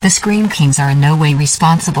The Scream Kings are in no way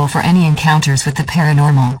responsible for any encounters with the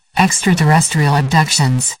paranormal, extraterrestrial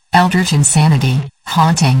abductions, eldritch insanity,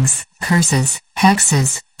 hauntings, curses,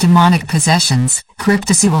 hexes, demonic possessions,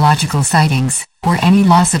 cryptozoological sightings, or any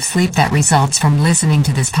loss of sleep that results from listening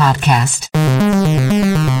to this podcast.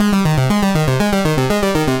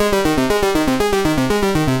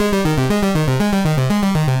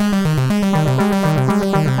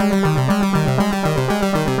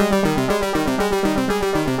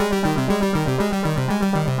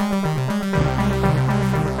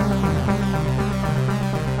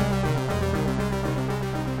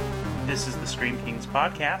 This is the Scream Kings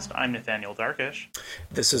podcast. I'm Nathaniel Darkish.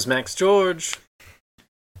 This is Max George.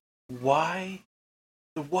 Why?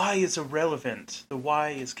 The why is irrelevant. The why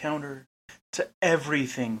is counter to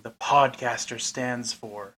everything the podcaster stands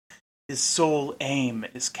for. His sole aim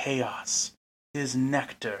is chaos. His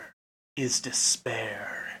nectar is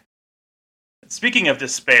despair. Speaking of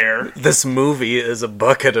despair... This movie is a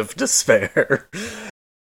bucket of despair.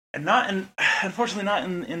 And unfortunately not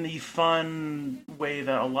in the fun way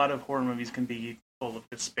that a lot of horror movies can be full of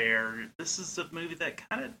despair. This is a movie that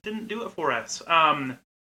kind of didn't do it for us.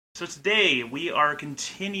 So today we are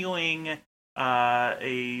continuing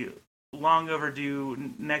a long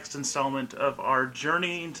overdue next installment of our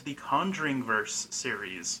Journey into the Conjuringverse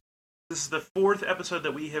series. This is the fourth episode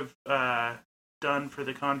that we have done for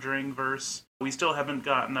the Conjuringverse. We still haven't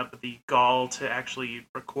gotten up the gall to actually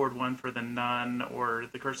record one for The Nun or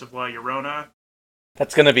The Curse of La Llorona.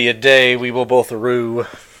 That's gonna be a day we will both rue.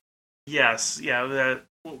 Yes, yeah,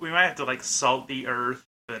 we might have to salt the earth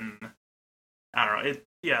and I don't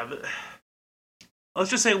know.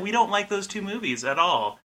 Let's just say we don't like those two movies at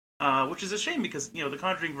all, which is a shame because the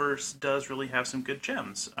Conjuringverse does really have some good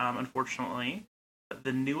gems. Unfortunately,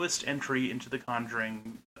 the newest entry into the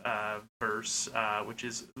Conjuring verse, which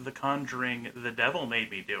is The Conjuring, The Devil Made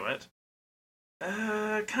Me Do It,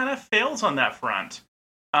 kind of fails on that front.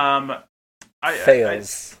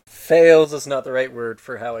 Fails is not the right word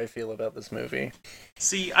for how I feel about this movie.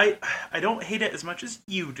 See, I don't hate it as much as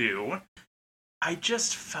you do. I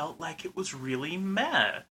just felt like it was really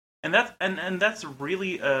meh. And that's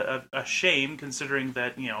really a shame, considering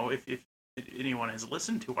that, if anyone has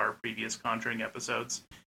listened to our previous Conjuring episodes,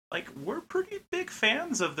 we're pretty big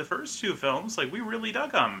fans of the first two films. We really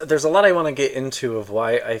dug them. There's a lot I want to get into of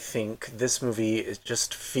why I think this movie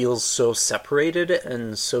just feels so separated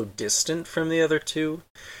and so distant from the other two.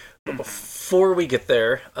 But before we get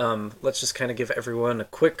there, let's just kind of give everyone a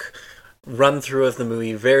quick run-through of the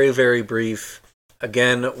movie, very, very brief.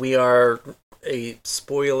 Again, we are a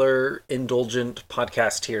spoiler-indulgent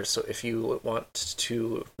podcast here, so if you want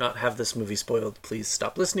to not have this movie spoiled, please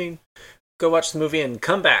stop listening, go watch the movie, and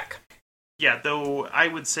come back. Yeah, though I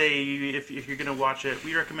would say if you're going to watch it,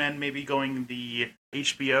 we recommend maybe going the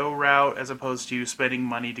HBO route as opposed to spending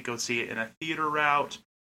money to go see it in a theater route.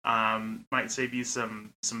 Might save you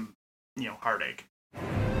some heartache.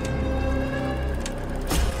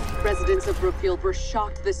 Residents of Brookfield were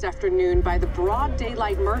shocked this afternoon by the broad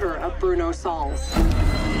daylight murder of Bruno Sauls.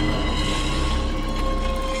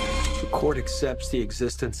 The court accepts the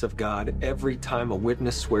existence of God every time a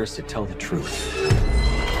witness swears to tell the truth.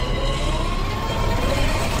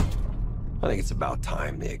 I think it's about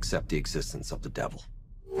time they accept the existence of the devil.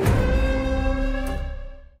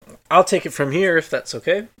 I'll take it from here if that's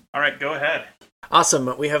okay. All right, go ahead.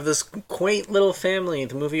 Awesome. We have this quaint little family.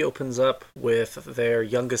 The movie opens up with their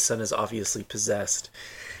youngest son is obviously possessed.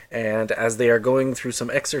 And as they are going through some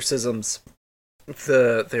exorcisms,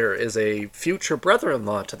 there is a future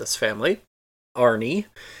brother-in-law to this family, Arnie,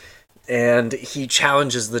 and he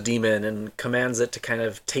challenges the demon and commands it to kind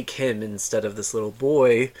of take him instead of this little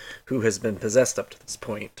boy who has been possessed up to this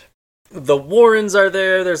point. The Warrens are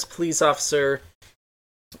there. There's a police officer.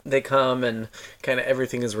 They come and kind of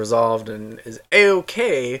everything is resolved and is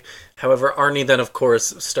A-okay. However, Arnie then, of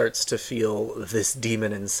course, starts to feel this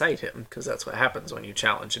demon inside him, because that's what happens when you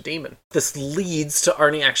challenge a demon. This leads to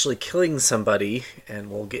Arnie actually killing somebody, and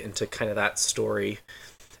we'll get into kind of that story,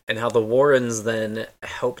 and how the Warrens then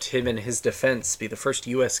helped him in his defense be the first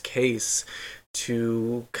U.S. case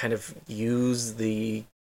to kind of use the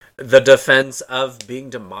defense of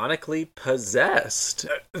being demonically possessed.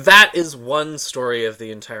 That is one story of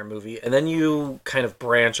the entire movie, and then you kind of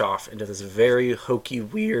branch off into this very hokey,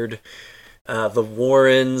 weird, the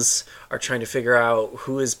Warrens are trying to figure out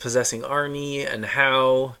who is possessing Arnie and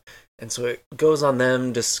how, and so it goes on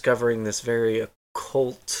them discovering this very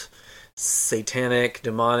occult, satanic,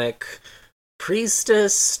 demonic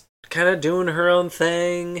priestess kind of doing her own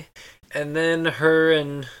thing, and then her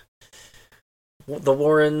and the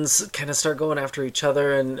Warrens kind of start going after each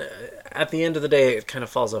other, and at the end of the day, it kind of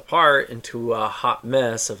falls apart into a hot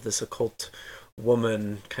mess of this occult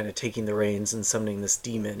woman kind of taking the reins and summoning this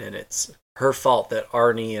demon, and it's her fault that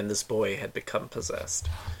Arnie and this boy had become possessed.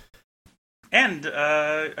 And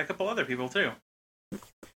a couple other people, too.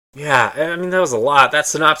 Yeah, I mean, that was a lot. That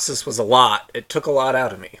synopsis was a lot. It took a lot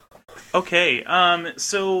out of me. Okay,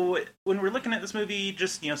 so when we're looking at this movie,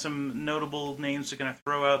 just, some notable names to kind of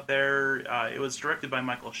throw out there. It was directed by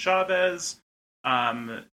Michael Chavez,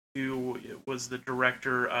 who was the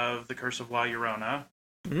director of The Curse of La Llorona.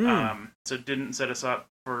 So it didn't set us up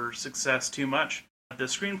for success too much. The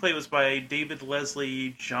screenplay was by David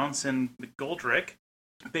Leslie Johnson McGoldrick,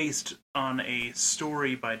 based on a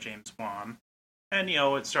story by James Wan. And,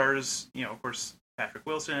 it stars, of course, Patrick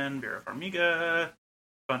Wilson, Vera Farmiga,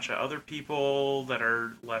 bunch of other people that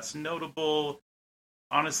are less notable.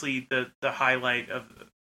 Honestly, the highlight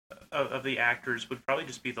of the actors would probably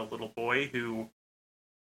just be the little boy who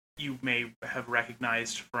you may have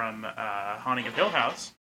recognized from Haunting of Hill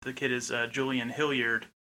House. The kid is Julian Hilliard,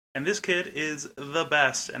 and this kid is the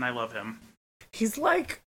best, and I love him. He's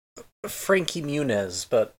like Frankie Muniz,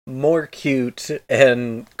 but more cute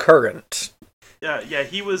and current. Yeah,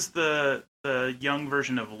 he was the young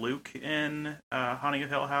version of Luke in Haunting of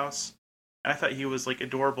Hill House. I thought he was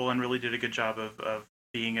adorable and really did a good job of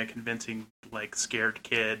being a convincing scared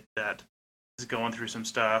kid that is going through some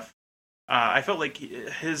stuff. I felt like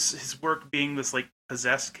his work being this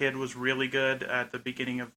possessed kid was really good at the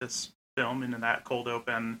beginning of this film and in that cold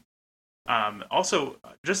open. Also,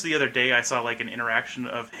 just the other day I saw an interaction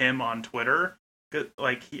of him on Twitter.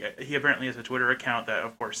 He apparently has a Twitter account that,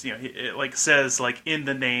 of course, it says in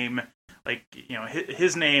the name,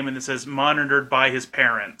 his name, and it says monitored by his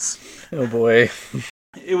parents. Oh boy.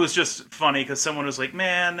 It was just funny because someone was like,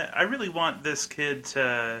 man, I really want this kid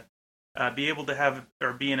to be able to have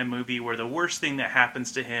or be in a movie where the worst thing that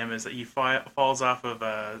happens to him is that he falls off of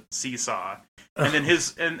a seesaw. And then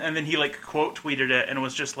and then he quote tweeted it and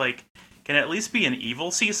was just can it at least be an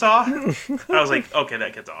evil seesaw? And I was like, okay,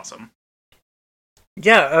 that kid's awesome.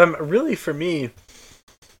 Yeah, really for me,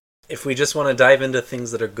 if we just want to dive into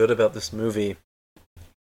things that are good about this movie,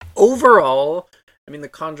 overall, I mean, the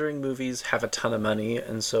Conjuring movies have a ton of money,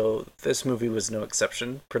 and so this movie was no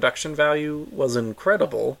exception. Production value was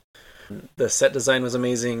incredible. The set design was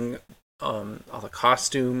amazing. All the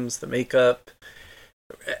costumes, the makeup,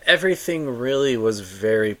 everything really was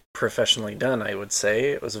very professionally done, I would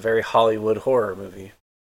say. It was a very Hollywood horror movie.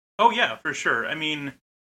 Oh, yeah, for sure. I mean,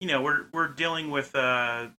 we're dealing with,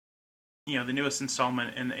 the newest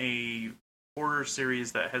installment in a horror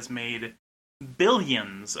series that has made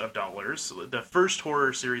billions of dollars. The first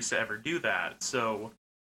horror series to ever do that. So,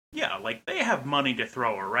 yeah, they have money to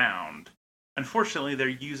throw around. Unfortunately, they're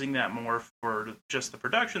using that more for just the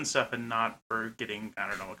production stuff and not for getting, I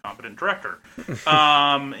don't know, a competent director.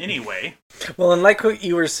 Anyway. Well, and like what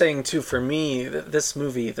you were saying, too, for me, this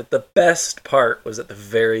movie, that the best part was at the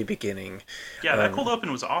very beginning. Yeah, that cold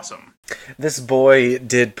open was awesome. This boy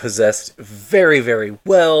did possess very, very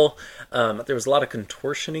well. There was a lot of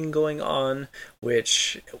contortioning going on,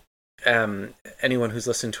 which anyone who's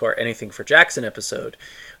listened to our Anything for Jackson episode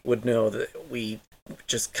would know that we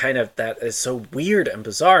just kind of, that is so weird and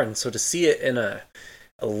bizarre, and so to see it in a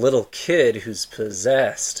little kid who's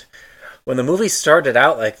possessed, when the movie started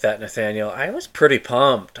out like that, Nathaniel, I was pretty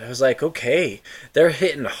pumped. I was like, okay, they're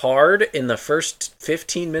hitting hard in the first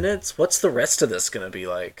 15 minutes. What's the rest of this gonna be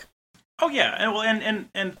like? Oh yeah,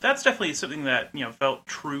 and that's definitely something that felt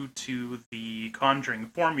true to the Conjuring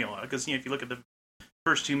formula, because if you look at the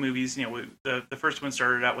first two movies, the first one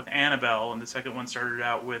started out with Annabelle, and the second one started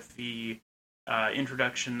out with the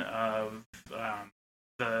introduction of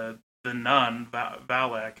the nun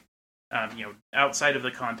Valak, outside of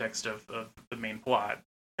the context of the main plot.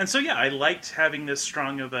 And so yeah, I liked having this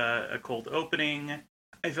strong of a cold opening.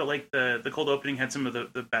 I felt like the cold opening had some of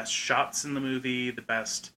the best shots in the movie, the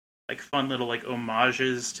best fun little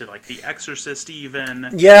homages to The Exorcist even.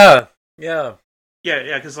 Yeah.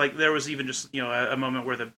 Because there was even just a moment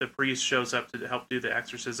where the priest shows up to help do the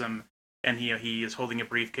exorcism, and he is holding a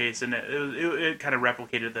briefcase, and it kind of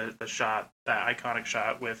replicated the shot, that iconic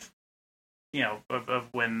shot with of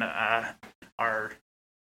when our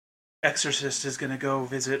exorcist is going to go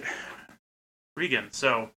visit Regan.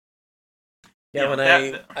 So yeah, when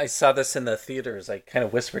I saw this in the theaters, I kind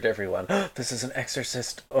of whispered to everyone, oh, this is an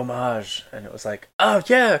Exorcist homage, and it was like, oh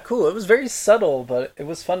yeah, cool. It was very subtle, but it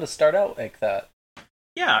was fun to start out like that.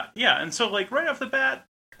 Yeah, and so right off the bat,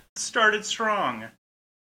 started strong.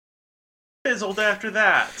 Fizzled after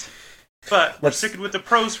that. But we're sticking with the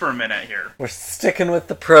pros for a minute here. We're sticking with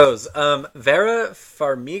the pros. Vera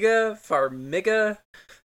Farmiga.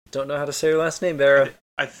 Don't know how to say her last name, Vera.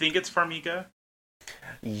 I think it's Farmiga.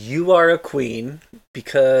 You are a queen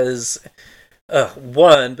because,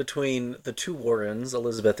 one, between the two Warrens,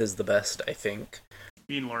 Elizabeth is the best, I think.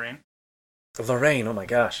 You mean Lorraine? Lorraine, oh my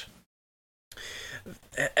gosh.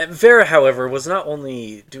 Vera, however, was not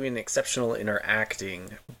only doing exceptional in her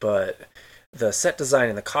acting, but the set design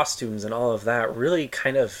and the costumes and all of that really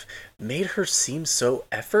kind of made her seem so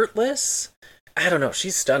effortless. I don't know,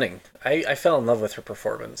 she's stunning. I fell in love with her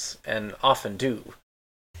performance, and often do.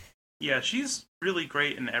 Yeah, she's really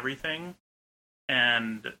great in everything.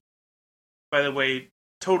 And, by the way,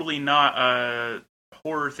 totally not a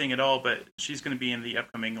horror thing at all, but she's going to be in the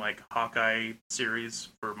upcoming, like, Hawkeye series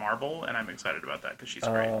for Marvel, and I'm excited about that, because she's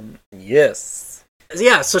great. Yes.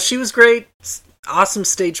 Yeah, so she was great. Awesome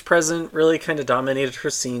stage presence, really kind of dominated her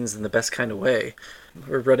scenes in the best kind of way.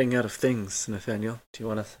 We're running out of things, Nathaniel. Do you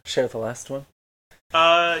want to share the last one?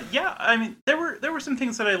 Yeah, I mean, there were some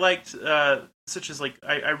things that I liked, such as, like,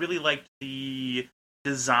 I really liked the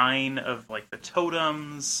design of, like, the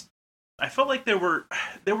totems. I felt like there were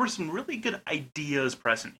some really good ideas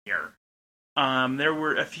present here. There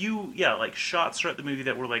were a few, like, shots throughout the movie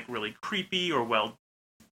that were, like, really creepy or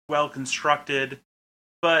well constructed,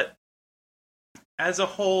 but as a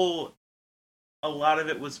whole, a lot of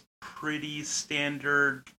it was pretty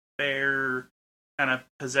standard, fair kind of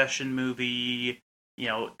possession movie. You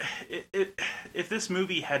know, if this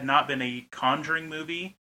movie had not been a Conjuring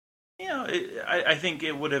movie, you know, I think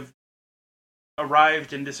it would have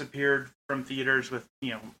arrived and disappeared from theaters with,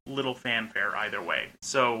 you know, little fanfare either way.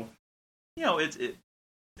 So, you know,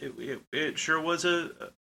 it sure was a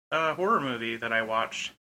horror movie that I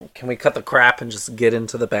watched. Can we cut the crap and just get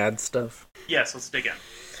into the bad stuff? Yes, let's dig in.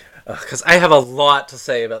 Because I have a lot to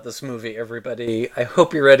say about this movie, everybody. I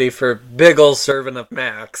hope you're ready for big ol' serving of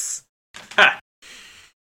Max. Ha!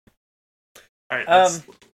 All right,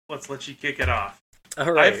 let's let you kick it off.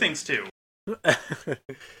 All right. I have things too.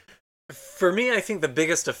 For me, I think the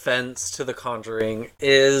biggest offense to The Conjuring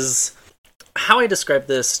is how I described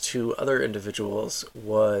this to other individuals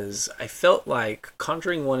was I felt like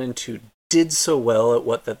Conjuring 1 and 2 did so well at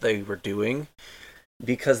what that they were doing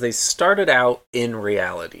because they started out in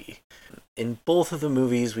reality. In both of the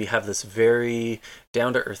movies, we have this very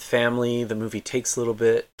down-to-earth family. The movie takes a little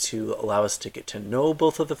bit to allow us to get to know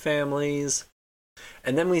both of the families.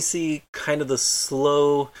 And then we see kind of the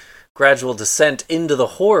slow, gradual descent into the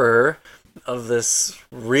horror of this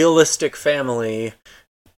realistic family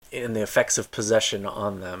and the effects of possession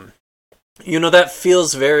on them. You know, that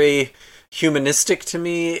feels very humanistic to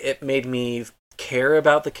me. It made me care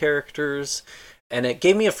about the characters, and it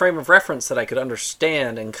gave me a frame of reference that I could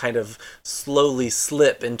understand and kind of slowly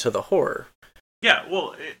slip into the horror. Yeah,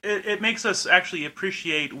 well, it makes us actually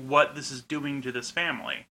appreciate what this is doing to this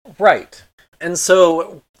family. Right. And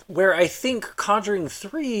so, where I think Conjuring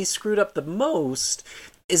 3 screwed up the most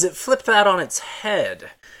is it flipped that on its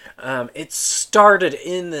head. It started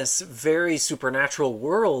in this very supernatural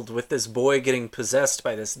world with this boy getting possessed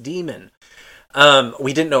by this demon.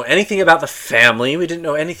 We didn't know anything about the family. We didn't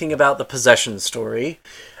know anything about the possession story.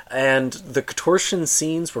 And the contortion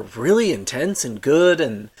scenes were really intense and good.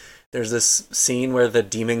 And there's this scene where the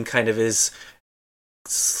demon kind of is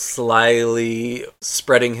slyly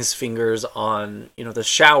spreading his fingers on, you know, the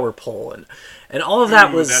shower pole. And all of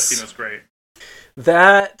that that scene was great.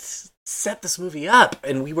 That set this movie up,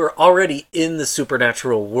 and we were already in the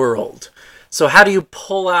supernatural world. So how do you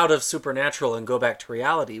pull out of supernatural and go back to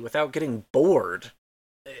reality without getting bored?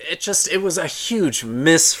 It was a huge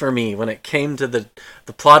miss for me when it came to the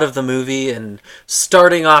plot of the movie and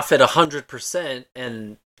starting off at 100%,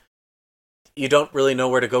 and you don't really know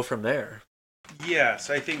where to go from there. Yes,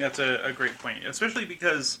 I think that's a great point, especially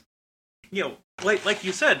because, you know, like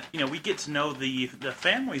you said, you know, we get to know the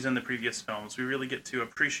families in the previous films. We really get to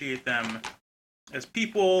appreciate them as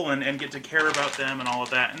people and get to care about them and all of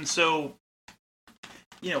that. And so,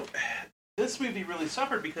 you know, this movie really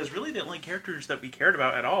suffered because really the only characters that we cared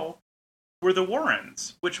about at all were the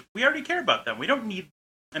Warrens, which we already care about them. We don't need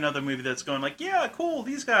another movie that's going like, yeah, cool,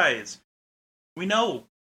 these guys. We know.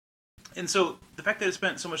 And so the fact that it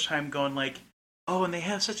spent so much time going like, oh, and they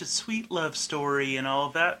have such a sweet love story and all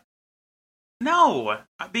of that. No,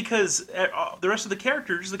 because the rest of the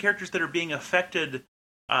characters that are being affected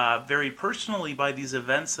very personally by these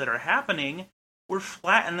events that are happening, were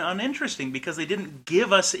flat and uninteresting because they didn't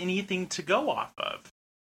give us anything to go off of.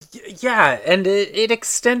 Yeah, and it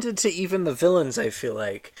extended to even the villains, I feel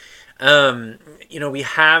like. You know, we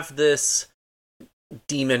have this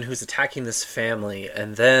demon who's attacking this family,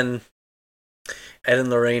 and then Ed and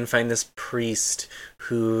Lorraine find this priest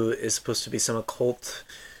who is supposed to be some occult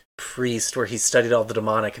priest where he studied all the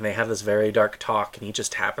demonic, and they have this very dark talk, and he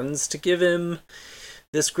just happens to give him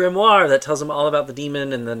this grimoire that tells him all about the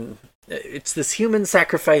demon, and then it's this human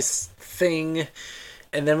sacrifice thing.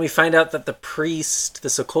 And then we find out that the priest,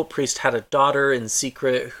 this occult priest, had a daughter in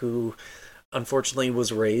secret who unfortunately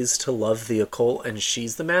was raised to love the occult, and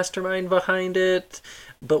she's the mastermind behind it.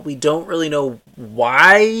 But we don't really know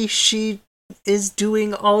why she is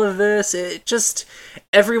doing all of this. It just,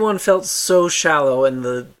 everyone felt so shallow, and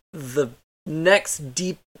the next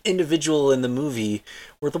deep individual in the movie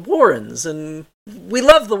were the Warrens, and we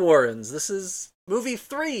love the Warrens. This is movie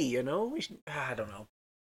 3, you know? I don't know.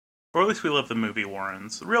 Or at least we love the movie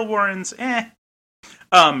Warrens. The real Warrens,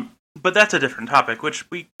 but that's a different topic, which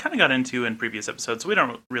we kind of got into in previous episodes, so we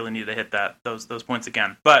don't really need to hit those points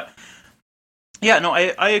again. But yeah, no,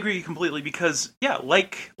 I agree completely, because yeah,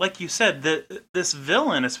 like you said, this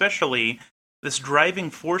villain, especially this driving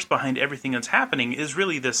force behind everything that's happening, is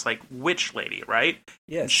really this like witch lady, right?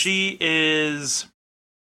 Yes. She is,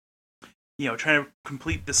 trying to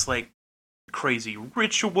complete this like crazy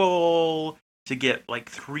ritual to get like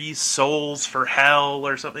 3 souls for hell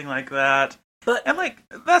or something like that. And like,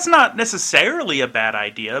 that's not necessarily a bad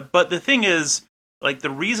idea, but the thing is, like,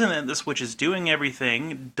 the reason that this witch is doing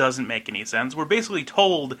everything doesn't make any sense. We're basically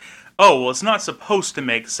told, oh, well, it's not supposed to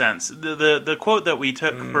make sense. The quote that we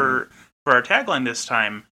took for our tagline this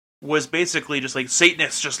time was basically just like,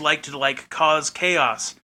 Satanists just like to like cause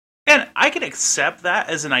chaos. And I can accept that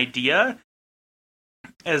as an idea,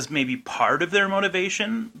 as maybe part of their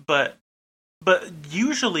motivation, but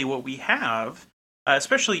usually what we have,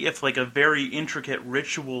 especially if like a very intricate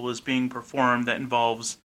ritual is being performed that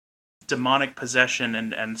involves demonic possession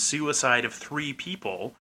and suicide of 3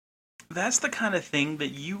 people, that's the kind of thing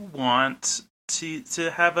that you want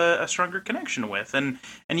to have a stronger connection with, and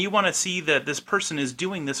you want to see that this person is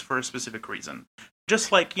doing this for a specific reason.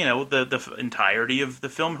 Just like, the entirety of the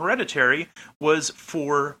film Hereditary was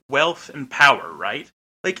for wealth and power, right?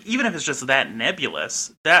 Like, even if it's just that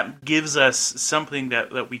nebulous, that gives us something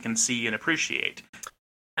that we can see and appreciate.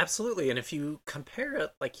 Absolutely, and if you compare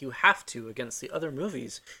it like you have to against the other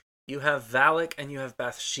movies, you have Valak and you have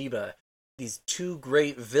Bathsheba, these 2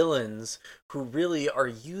 great villains who really are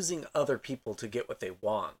using other people to get what they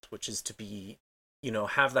want, which is to be,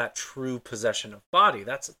 have that true possession of body.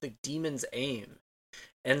 That's the demon's aim.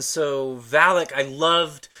 And so Valak, I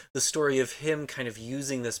loved the story of him kind of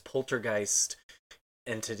using this poltergeist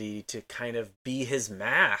entity to kind of be his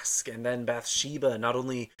mask, and then Bathsheba not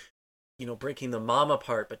only breaking the mom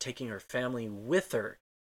apart but taking her family with her.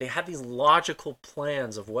 They had these logical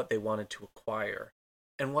plans of what they wanted to acquire.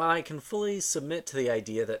 And while I can fully submit to the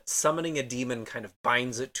idea that summoning a demon kind of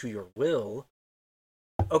binds it to your will,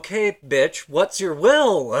 okay, bitch, what's your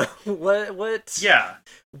will? What? Yeah.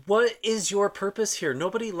 What is your purpose here?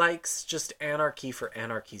 Nobody likes just anarchy for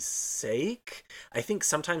anarchy's sake. I think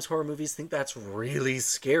sometimes horror movies think that's really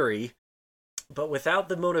scary. But without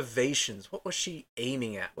the motivations, what was she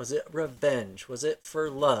aiming at? Was it revenge? Was it for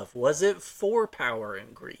love? Was it for power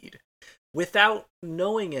and greed? Without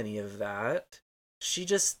knowing any of that, she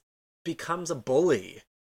just becomes a bully.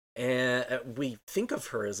 And we think of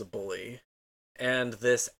her as a bully. And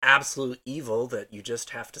this absolute evil that you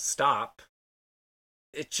just have to stop.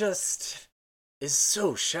 It just is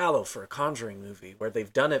so shallow for a Conjuring movie, where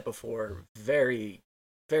they've done it before very,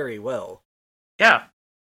 very well. Yeah.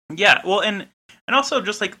 Yeah, well, and also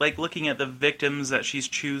just like looking at the victims that she's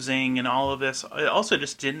choosing and all of this, it also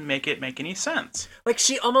just didn't make any sense. Like,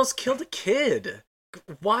 she almost killed a kid.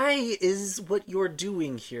 Why is what you're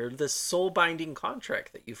doing here this soul-binding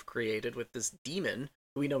contract that you've created with this demon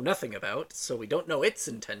who we know nothing about, so we don't know its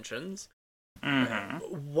intentions?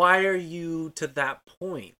 Mm-hmm. Why are you to that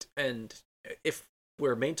point? And if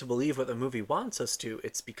we're made to believe what the movie wants us to,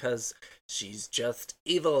 it's because she's just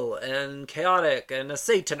evil and chaotic and a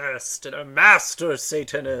Satanist and a master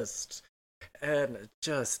Satanist. And it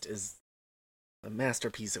just is a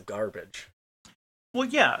masterpiece of garbage. Well,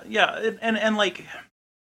 yeah, and like,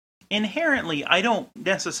 inherently, I don't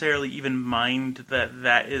necessarily even mind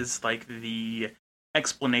that is like the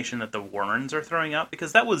explanation that the Warrens are throwing out,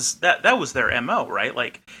 because that was their MO, right?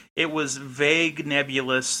 Like, it was vague,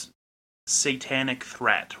 nebulous, satanic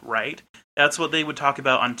threat, right? That's what they would talk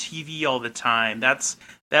about on TV all the time.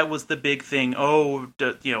 That was the big thing. Oh,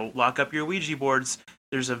 lock up your Ouija boards.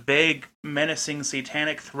 There's a vague, menacing,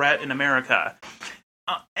 satanic threat in America,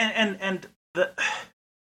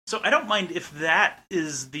 so I don't mind if that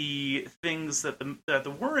is the things that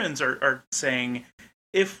the Warrens are saying.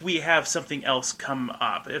 If we have something else come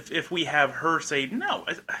up, if we have her say, no,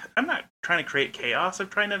 I'm not trying to create chaos. I'm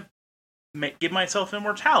trying to give myself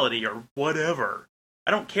immortality or whatever.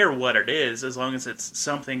 I don't care what it is, as long as it's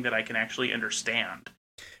something that I can actually understand.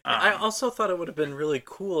 I also thought it would have been really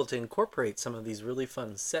cool to incorporate some of these really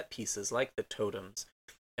fun set pieces, like the totems.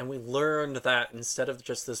 And we learned that instead of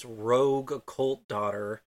just this rogue occult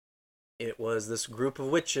daughter, it was this group of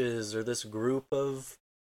witches or this group of,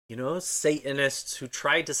 Satanists who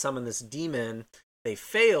tried to summon this demon. They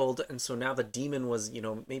failed, and so now the demon was,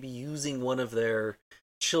 maybe using one of their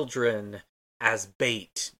children as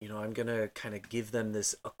bait. I'm gonna kind of give them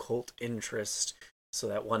this occult interest so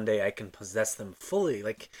that one day I can possess them fully.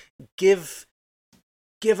 Like, give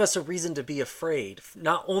us a reason to be afraid,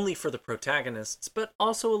 not only for the protagonists, but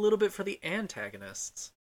also a little bit for the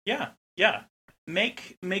antagonists. Yeah.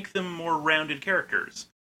 Make them more rounded characters.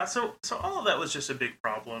 So all of that was just a big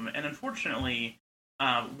problem, and unfortunately,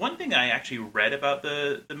 one thing I actually read about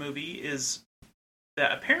the movie is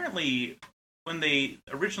that apparently when they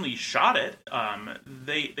originally shot it,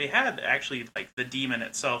 they had actually like the demon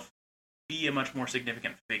itself be a much more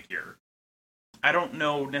significant figure. I don't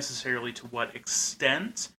know necessarily to what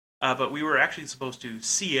extent, but we were actually supposed to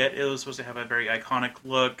see it. It was supposed to have a very iconic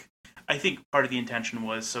look. I think part of the intention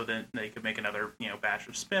was so that they could make another, batch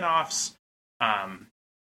of spin-offs.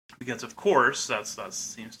 Because of course, that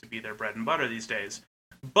seems to be their bread and butter these days.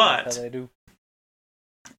 But That's how they do.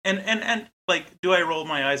 And like, do I roll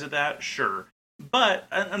my eyes at that? Sure. But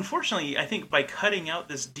unfortunately, I think by cutting out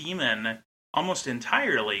this demon almost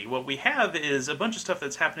entirely, what we have is a bunch of stuff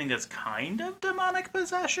that's happening that's kind of demonic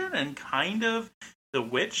possession and kind of the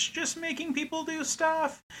witch just making people do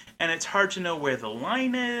stuff, and it's hard to know where the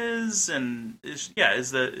line is. And is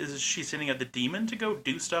she sending out the demon to go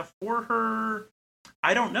do stuff for her?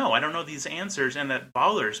 I don't know these answers, and that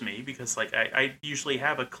bothers me because like I usually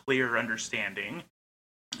have a clear understanding.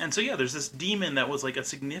 And so there's this demon that was like a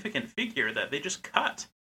significant figure that they just cut.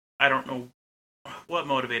 I don't know what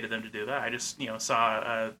motivated them to do that. I just saw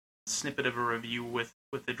a snippet of a review with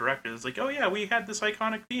the director. It's like, oh yeah, we had this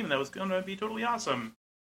iconic demon that was going to be totally awesome.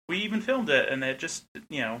 We even filmed it, and it just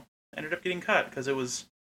ended up getting cut because it was.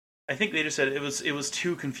 I think they just said it was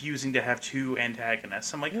too confusing to have two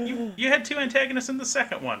antagonists. I'm like, you had two antagonists in the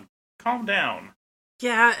second one. Calm down.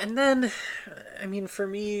 Yeah, and then, I mean, for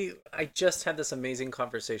me, I just had this amazing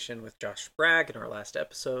conversation with Josh Bragg in our last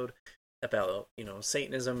episode about,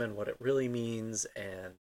 Satanism and what it really means,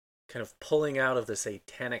 and kind of pulling out of the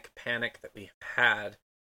satanic panic that we had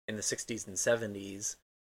in the 60s and 70s,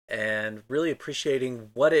 and really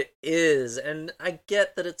appreciating what it is. And I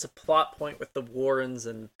get that it's a plot point with the Warrens,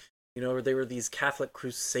 and, they were these Catholic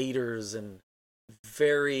crusaders, and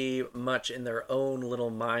very much in their own little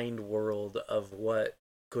mind world of what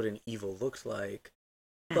good and evil looked like.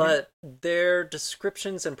 Mm-hmm. But their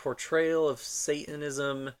descriptions and portrayal of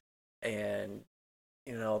Satanism and,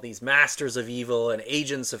 these masters of evil and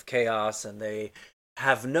agents of chaos, and they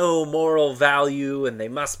have no moral value and they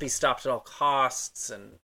must be stopped at all costs.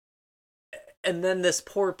 And then this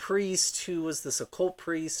poor priest who was this occult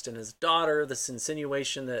priest, and his daughter, this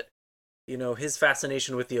insinuation that, his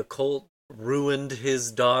fascination with the occult ruined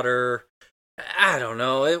his daughter. I don't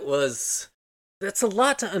know. That's a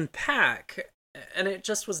lot to unpack, and it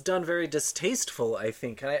just was done very distasteful, I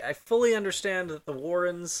think. I fully understand that the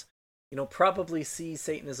Warrens, probably see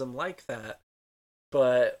Satanism like that,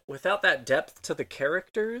 but without that depth to the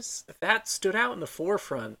characters, that stood out in the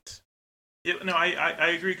forefront. Yeah, no, I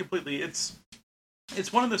agree completely. It's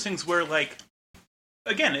one of those things where, like,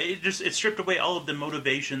 again, it stripped away all of the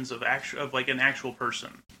motivations of like an actual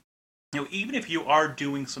person. Even if you are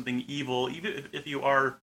doing something evil, even if you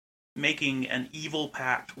are making an evil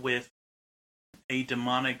pact with a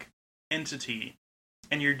demonic entity,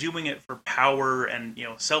 and you're doing it for power and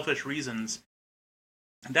selfish reasons,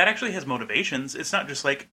 that actually has motivations. It's not just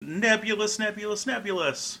like nebulous.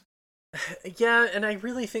 Yeah, and I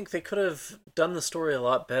really think they could have done the story a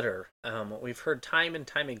lot better. We've heard time and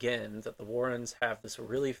time again that the Warrens have this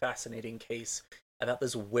really fascinating case about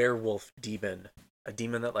this werewolf demon, a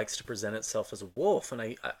demon that likes to present itself as a wolf, and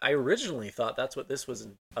I originally thought that's what this was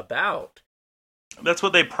about. That's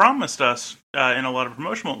what they promised us in a lot of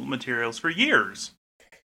promotional materials for years.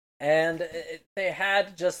 And they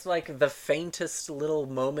had just like the faintest little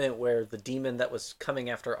moment where the demon that was coming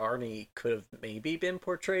after Arnie could have maybe been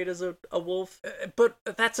portrayed as a wolf. But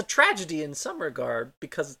that's a tragedy in some regard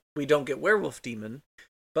because we don't get werewolf demon.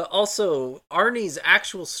 But also, Arnie's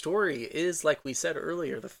actual story is, like we said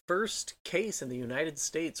earlier, the first case in the United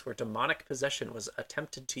States where demonic possession was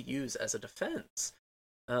attempted to use as a defense.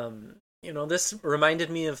 This reminded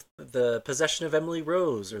me of the possession of Emily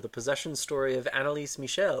Rose or the possession story of Annalise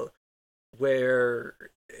Michel, where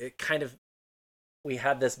it kind of, we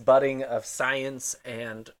had this budding of science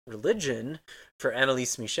and religion for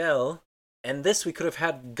Anneliese Michel, and this we could have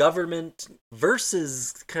had government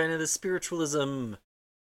versus kind of the spiritualism,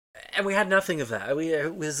 and we had nothing of that.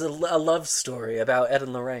 It was a love story about Ed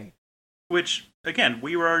and Lorraine. Which, again,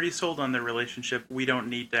 we were already sold on their relationship. We don't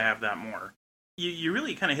need to have that more. You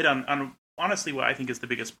really kind of hit on honestly what I think is the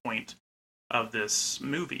biggest point of this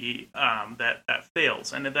movie that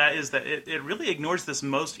fails, and that is that it really ignores this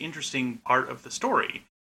most interesting part of the story,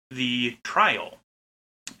 the trial.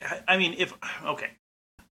 I mean,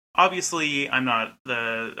 obviously I'm not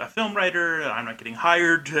a film writer, I'm not getting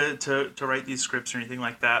hired to write these scripts or anything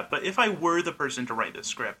like that, but if I were the person to write this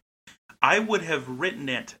script, I would have written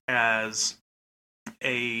it as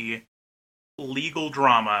a legal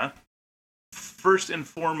drama first and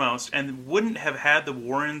foremost, and wouldn't have had the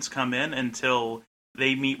Warrens come in until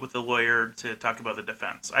they meet with the lawyer to talk about the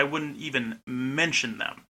defense. I wouldn't even mention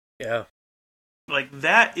them. Yeah. Like,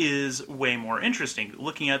 that is way more interesting.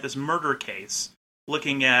 Looking at this murder case,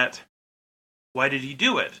 looking at why did he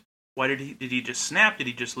do it? Did he just snap? Did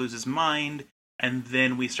he just lose his mind? And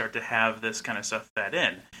then we start to have this kind of stuff fed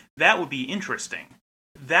in. That would be interesting.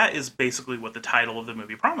 That is basically what the title of the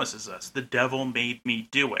movie promises us. The devil made me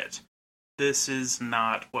do it. This is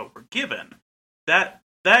not what we're given. That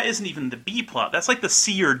isn't even the B plot. That's like the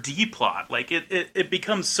C or D plot. Like, it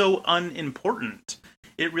becomes so unimportant.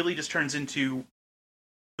 It really just turns into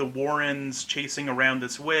the Warrens chasing around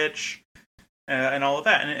this witch and all of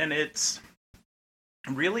that. And it's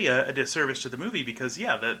really a disservice to the movie because,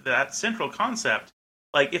 yeah, that central concept,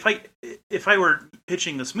 like, if I were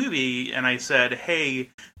pitching this movie and I said, hey,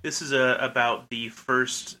 this is about the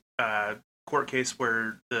first court case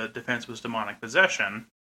where the defense was demonic possession,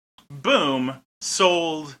 boom,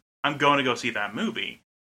 sold, I'm going to go see that movie.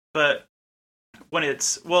 But when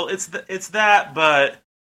it's that, but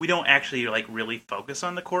we don't actually, like, really focus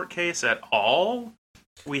on the court case at all.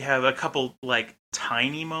 We have a couple, like,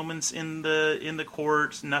 tiny moments in the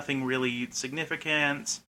court, nothing really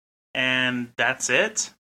significant, and that's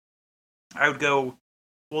it. I would go,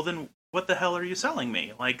 well, then what the hell are you selling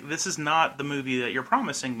me? Like, this is not the movie that you're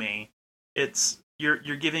promising me. It's you're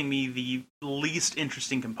giving me the least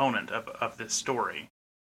interesting component of this story.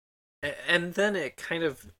 And then it kind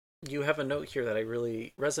of, you have a note here that I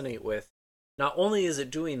really resonate with. Not only is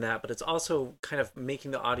it doing that, but it's also kind of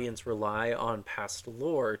making the audience rely on past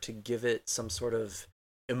lore to give it some sort of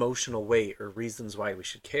emotional weight or reasons why we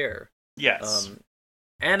should care. Yes.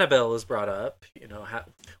 Annabelle is brought up.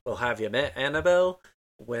 Have you met Annabelle?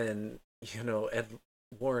 When, Ed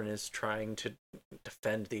Warren is trying to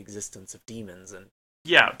defend the existence of demons. And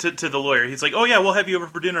yeah, to the lawyer. He's like, oh yeah, we'll have you over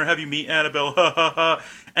for dinner, have you meet Annabelle, ha ha ha.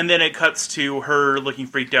 And then it cuts to her looking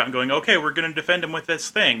freaked out and going, okay, we're going to defend him with this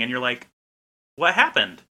thing. And you're like, what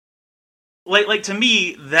happened? Like to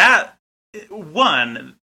me, that's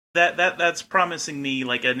promising me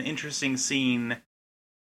like an interesting scene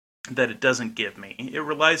that it doesn't give me. It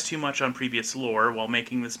relies too much on previous lore while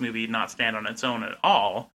making this movie not stand on its own at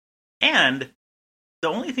all. And the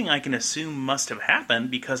only thing I can assume must have happened,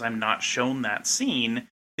 because I'm not shown that scene,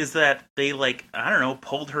 is that they, like, I don't know,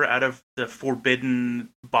 pulled her out of the forbidden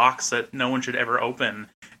box that no one should ever open.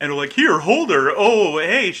 And were like, here, hold her. Oh,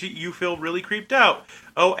 hey, you feel really creeped out.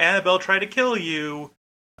 Oh, Annabelle tried to kill you.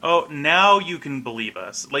 Oh, now you can believe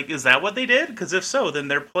us. Like, is that what they did? Because if so, then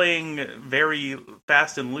they're playing very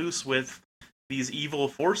fast and loose with these evil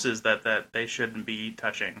forces that they shouldn't be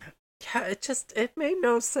touching. Yeah, it made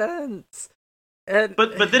no sense. And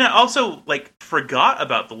but then it also, like, forgot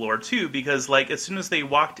about the lore too, because, like, as soon as they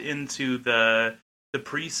walked into the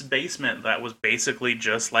priest's basement, that was basically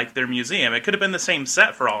just like their museum. It could have been the same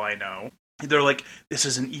set for all I know. They're like, this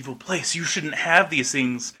is an evil place. You shouldn't have these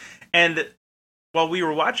things. And while we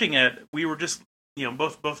were watching it, we were just,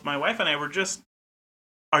 both my wife and I were just,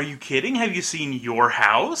 are you kidding? Have you seen Your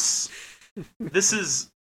House? This is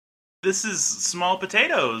small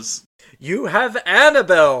potatoes. You have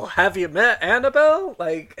Annabelle. Have you met Annabelle?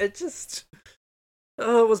 Like, it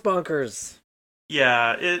was bonkers.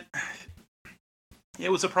 Yeah, it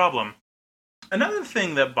was a problem. Another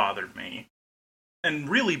thing that bothered me, and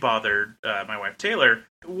really bothered my wife Taylor,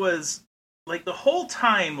 was, like, the whole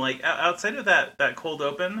time, like, outside of that cold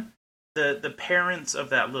open, the parents of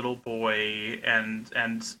that little boy and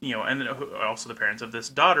also the parents of this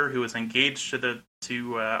daughter who was engaged to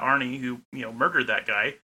Arnie, who murdered that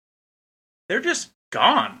guy, they're just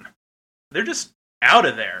gone. They're just out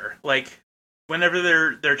of there. Like, whenever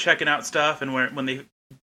they're checking out stuff, and when they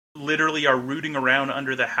literally are rooting around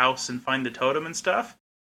under the house and find the totem and stuff,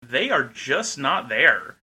 they are just not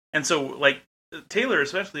there. And so, like, Taylor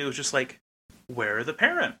especially was just like, where are the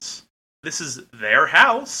parents? This is their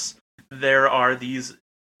house. There are these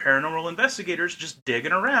paranormal investigators just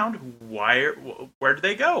digging around. Where did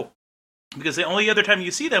they go? Because the only other time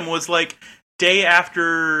you see them was like day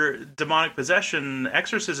after demonic possession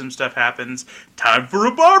exorcism stuff happens. Time for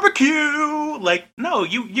a barbecue. Like, no,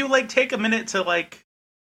 you like take a minute to like,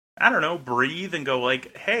 I don't know, breathe and go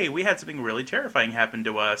like, hey, we had something really terrifying happen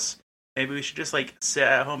to us. Maybe we should just like sit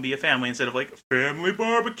at home, be a family instead of like family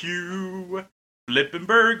barbecue, flipping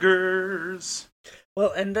burgers.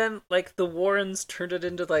 Well, and then like the Warrens turned it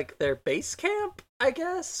into like their base camp, I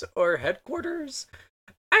guess, or headquarters.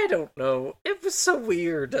 I don't know. It was so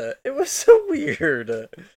weird.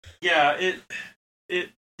 Yeah, it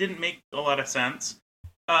didn't make a lot of sense.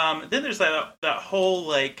 Then there's that whole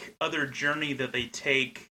like other journey that they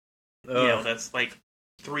take. You know, that's like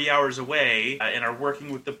 3 hours away, and are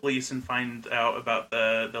working with the police and find out about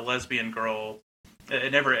the lesbian girl.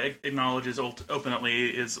 It never acknowledges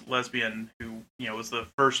openly is lesbian, who, you know, was the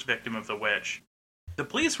first victim of the witch. The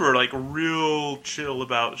police were like real chill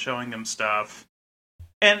about showing them stuff.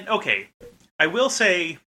 And okay, I will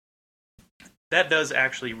say that does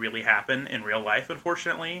actually really happen in real life,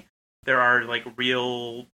 unfortunately. There are like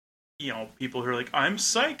real, you know, people who are like, I'm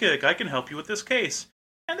psychic, I can help you with this case.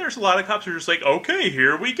 And there's a lot of cops who are just like, okay,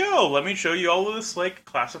 here we go. Let me show you all of this like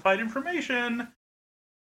classified information.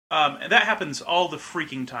 And that happens all the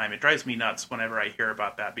freaking time. It drives me nuts whenever I hear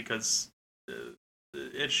about that, because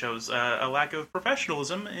it shows a lack of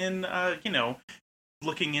professionalism in, you know,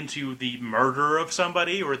 looking into the murder of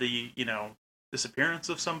somebody or the, you know, disappearance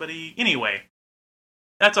of somebody. Anyway,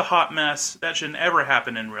 that's a hot mess. That shouldn't ever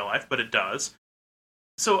happen in real life, but it does.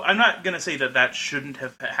 So I'm not going to say that that shouldn't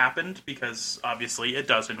have happened, because obviously it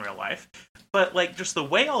does in real life. But, like, just the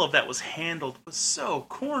way all of that was handled was so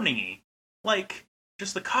corny. Like,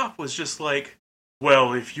 just the cop was just like,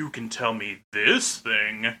 well, if you can tell me this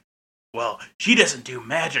thing, well, she doesn't do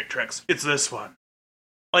magic tricks. It's this one.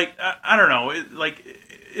 Like, I don't know. Like,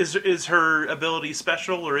 is her ability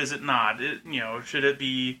special or is it not? You know, should it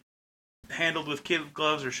be handled with kid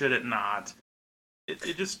gloves or should it not?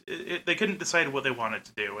 They couldn't decide what they wanted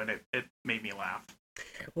to do, and it made me laugh.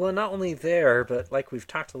 Well, not only there, but like we've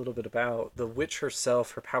talked a little bit about, the witch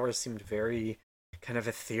herself, her powers seemed very kind of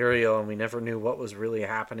ethereal, and we never knew what was really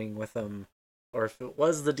happening with them, or if it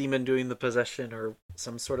was the demon doing the possession, or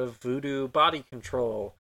some sort of voodoo body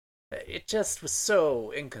control. It just was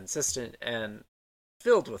so inconsistent and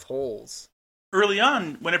filled with holes. Early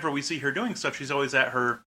on, whenever we see her doing stuff, she's always at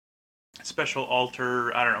her special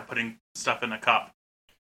altar, I don't know, putting stuff in a cup.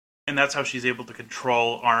 And that's how she's able to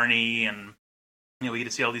control Arnie, and, you know, we get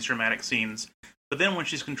to see all these dramatic scenes. But then when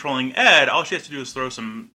she's controlling Ed, all she has to do is throw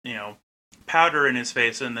some, you know, powder in his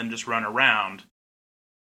face and then just run around.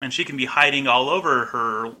 And she can be hiding all over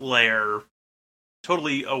her lair,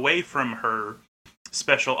 totally away from her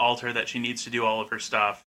special altar that she needs to do all of her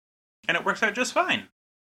stuff. And it works out just fine.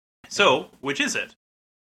 So, which is it?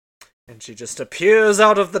 And she just appears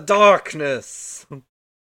out of the darkness.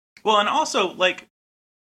 Well, and also, like,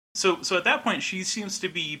 so at that point, she seems to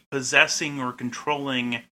be possessing or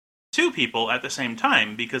controlling two people at the same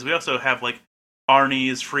time, because we also have, like, Arnie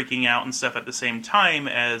is freaking out and stuff at the same time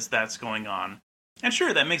as that's going on. And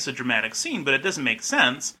sure, that makes a dramatic scene, but it doesn't make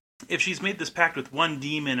sense. If she's made this pact with one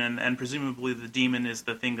demon, and presumably the demon is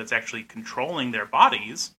the thing that's actually controlling their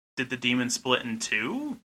bodies, did the demon split in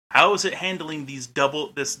two? How is it handling this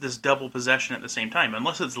double possession at the same time?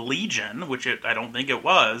 Unless it's Legion, which I don't think it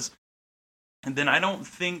was, and then I don't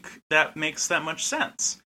think that makes that much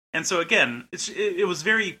sense. And so again, it was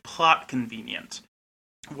very plot convenient.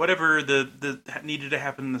 Whatever the needed to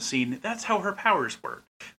happen in the scene, that's how her powers worked.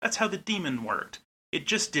 That's how the demon worked. It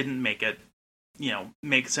just didn't make it, you know,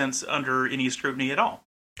 make sense under any scrutiny at all.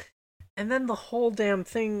 And then the whole damn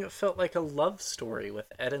thing felt like a love story with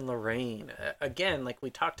Ed and Lorraine. Again, like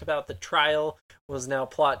we talked about, the trial was now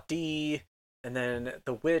plot D, and then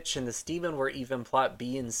the witch and this demon were even plot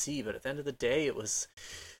B and C, but at the end of the day, it was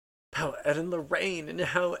about Ed and Lorraine, and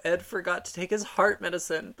how Ed forgot to take his heart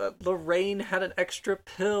medicine, but Lorraine had an extra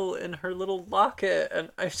pill in her little locket, and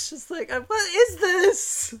I was just like, what is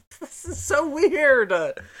this? This is so weird.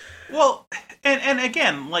 Well, and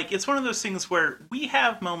again, like, it's one of those things where we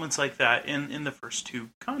have moments like that in the first two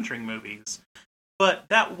Conjuring movies, but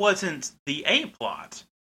that wasn't the A-plot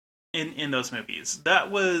in those movies. That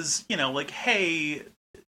was, you know, like, hey,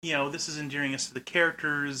 you know, this is endearing us to the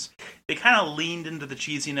characters. They kind of leaned into the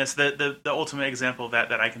cheesiness. The ultimate example of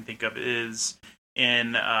that I can think of is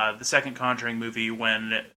in the second Conjuring movie,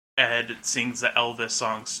 when Ed sings the Elvis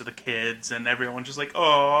songs to the kids, and everyone's just like,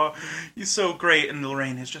 oh, he's so great, and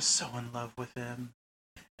Lorraine is just so in love with him.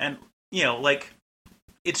 And like,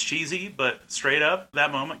 it's cheesy, but straight up,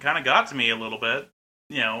 that moment kind of got to me a little bit.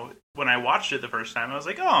 When I watched it the first time, I was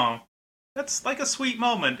like, oh, that's like a sweet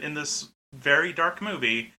moment in this very dark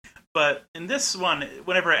movie. But in this one,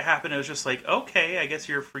 whenever it happened, it was just like, okay, I guess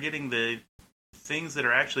you're forgetting the things that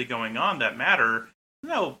are actually going on that matter.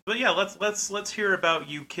 No, but yeah, let's hear about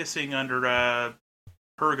you kissing under a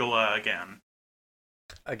pergola again.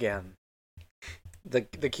 Again. The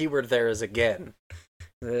key word there is again.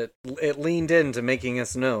 It leaned into making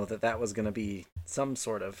us know that was going to be some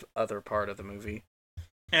sort of other part of the movie.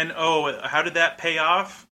 And how did that pay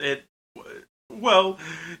off? Well,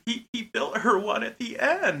 he built her one at the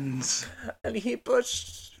end. And he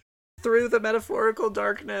pushed through the metaphorical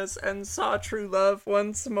darkness and saw true love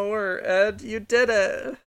once more. Ed, you did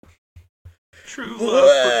it. True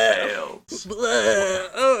love prevails.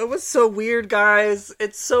 Oh, it was so weird, guys.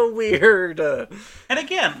 It's so weird. And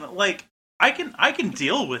again, like, I can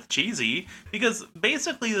deal with cheesy, because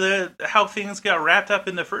basically how things got wrapped up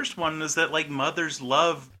in the first one is that, like, mother's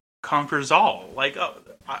love conquers all. Like,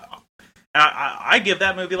 I give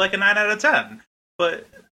that movie like a 9 out of 10. But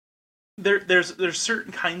there's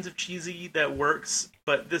certain kinds of cheesy that works,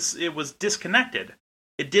 but it was disconnected.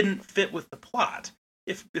 It didn't fit with the plot.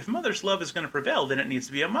 If mother's love is going to prevail, then it needs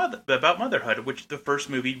to be about motherhood, which the first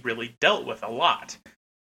movie really dealt with a lot.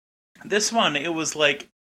 This one, it was like,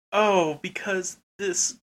 oh, because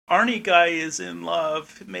this Arnie guy is in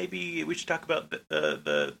love, maybe we should talk about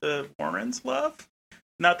the Warrens' love?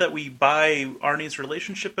 Not that we buy Arnie's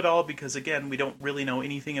relationship at all, because, again, we don't really know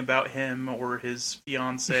anything about him or his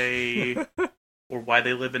fiancée or why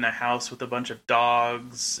they live in a house with a bunch of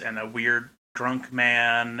dogs and a weird drunk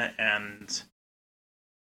man, and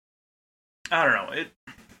I don't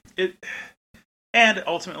know. And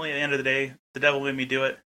ultimately, at the end of the day, The Devil Made Me Do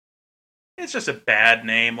It. It's just a bad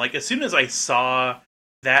name. Like, as soon as I saw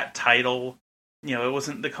that title, it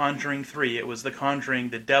wasn't The Conjuring 3, it was The Conjuring,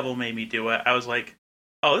 The Devil Made Me Do It. I was like,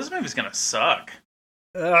 oh, this movie's gonna suck.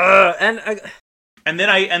 And then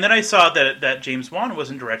I saw that James Wan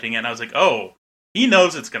wasn't directing it, and I was like, oh, he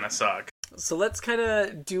knows it's gonna suck. So let's kind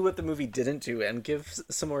of do what the movie didn't do and give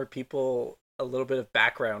some more people a little bit of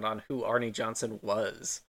background on who Arnie Johnson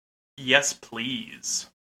was. Yes, please.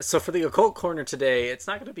 So for the Occult Corner today, it's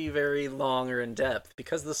not going to be very long or in-depth,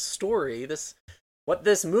 because the story, what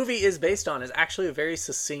this movie is based on, is actually a very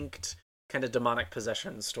succinct kind of demonic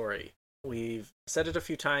possession story. We've said it a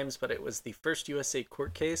few times, but it was the first USA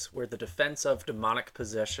court case where the defense of demonic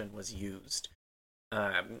possession was used.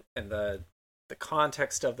 And the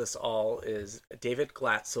context of this all is David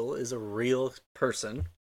Glatzel is a real person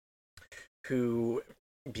who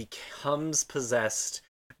becomes possessed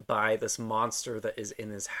by this monster that is in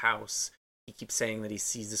his house. He keeps saying that he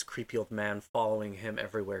sees this creepy old man following him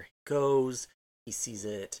everywhere he goes. He sees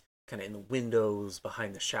it kind of in the windows,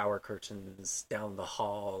 behind the shower curtains, down the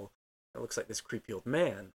hall. It looks like this creepy old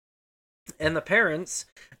man. And the parents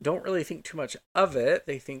don't really think too much of it.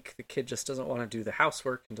 They think the kid just doesn't want to do the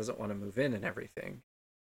housework and doesn't want to move in and everything.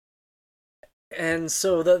 And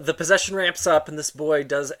so the possession ramps up, and this boy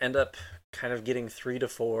does end up kind of getting 3 to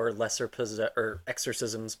 4 lesser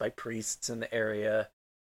exorcisms by priests in the area.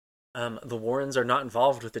 The Warrens are not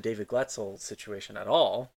involved with the David Glatzel situation at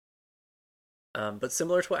all. But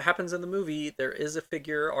similar to what happens in the movie, there is a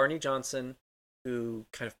figure, Arnie Johnson, who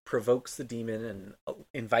kind of provokes the demon and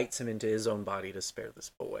invites him into his own body to spare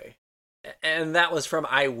this boy. And that was from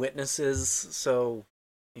eyewitnesses, so,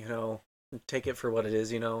 take it for what it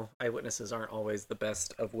is. Eyewitnesses aren't always the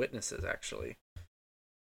best of witnesses, actually.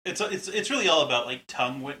 It's really all about, like,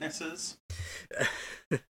 tongue witnesses.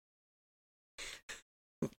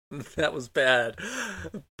 That was bad,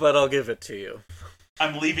 but I'll give it to you.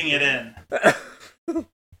 I'm leaving it in.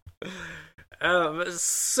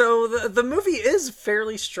 So the movie is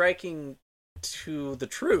fairly striking to the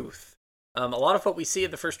truth. A lot of what we see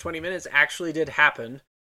in the first 20 minutes actually did happen,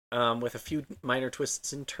 with a few minor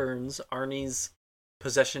twists and turns. Arnie's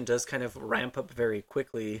possession does kind of ramp up very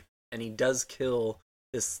quickly, and he does kill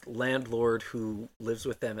this landlord who lives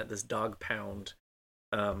with them at this dog pound.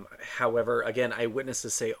 However, again,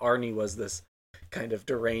 eyewitnesses say Arnie was this kind of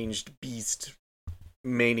deranged beast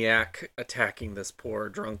maniac attacking this poor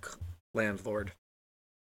drunk landlord.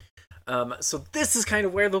 So this is kind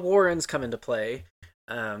of where the Warrens come into play.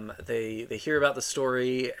 They hear about the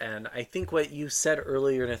story, and I think what you said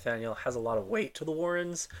earlier, Nathaniel, has a lot of weight to the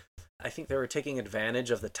Warrens. I think they were taking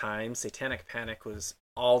advantage of the time. Satanic Panic was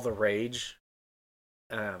all the rage.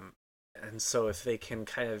 And so if they can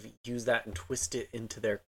kind of use that and twist it into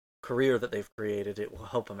their career that they've created, it will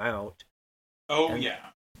help them out. Oh, yeah.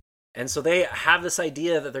 And so they have this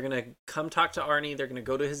idea that they're going to come talk to Arnie, they're going to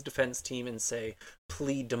go to his defense team and say,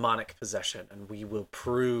 plead demonic possession, and we will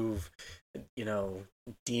prove,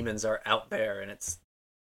 demons are out there. And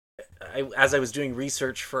as I was doing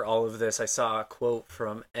research for all of this, I saw a quote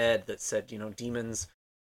from Ed that said, demons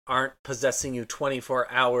aren't possessing you 24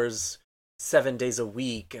 hours, 7 days a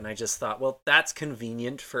week. And I just thought, well, that's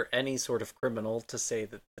convenient for any sort of criminal to say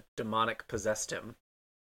that the demonic possessed him.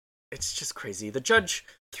 It's just crazy. The judge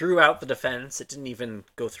threw out the defense. It didn't even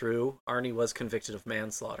go through. Arnie was convicted of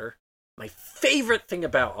manslaughter. My favorite thing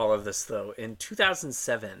about all of this, though, in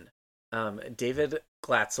 2007, David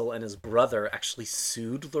Glatzel and his brother actually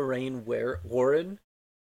sued Lorraine Warren.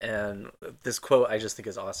 And this quote I just think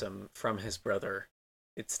is awesome from his brother.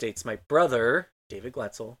 It states, "My brother, David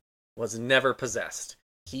Glatzel, was never possessed.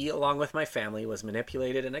 He, along with my family, was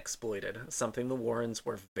manipulated and exploited, something the Warrens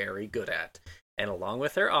were very good at. And along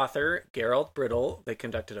with their author, Gerald Brittle, they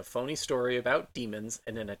conducted a phony story about demons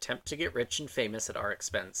in an attempt to get rich and famous at our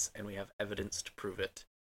expense, and we have evidence to prove it."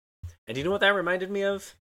 And do you know what that reminded me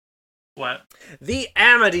of? What? The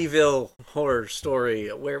Amityville horror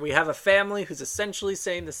story, where we have a family who's essentially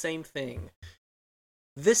saying the same thing.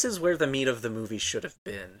 This is where the meat of the movie should have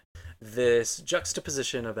been. This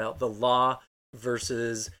juxtaposition about the law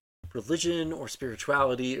versus religion or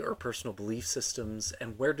spirituality or personal belief systems,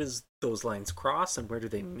 and where does those lines cross and where do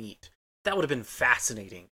they meet? That would have been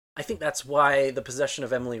fascinating. I think that's why the possession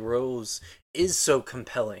of Emily Rose is so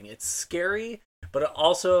compelling. It's scary, but it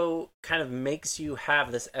also kind of makes you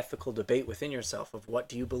have this ethical debate within yourself of what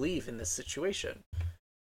do you believe in this situation.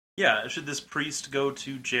 Yeah, should this priest go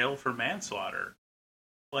to jail for manslaughter?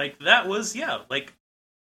 That was,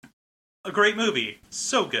 a great movie.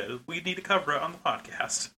 So good. We need to cover it on the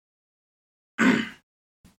podcast.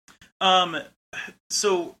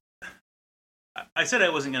 So I said I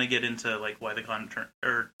wasn't going to get into why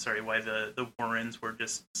the Warrens were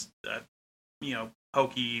just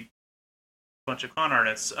hokey bunch of con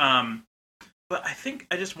artists. But I think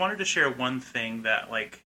I just wanted to share one thing that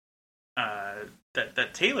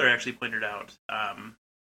that Taylor actually pointed out.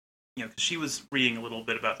 Because she was reading a little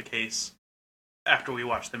bit about the case after we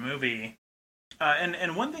watched the movie.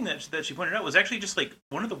 And one thing that she pointed out was actually just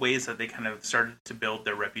one of the ways that they kind of started to build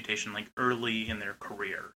their reputation early in their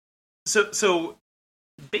career. So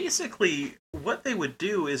basically what they would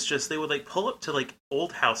do is just they would pull up to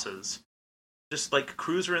old houses, just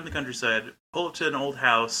cruise around the countryside, pull up to an old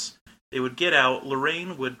house. They would get out.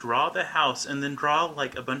 Lorraine would draw the house and then draw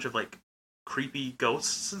a bunch of creepy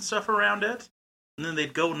ghosts and stuff around it. And then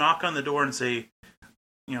they'd go knock on the door and say,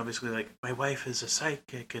 basically my wife is a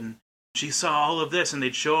psychic and she saw all of this, and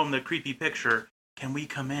they'd show them the creepy picture. Can we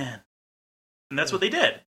come in? And that's what they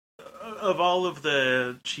did. Of all of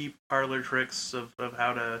the cheap parlor tricks of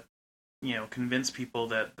how to, convince people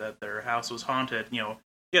that their house was haunted,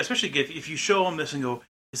 especially if you show them this and go,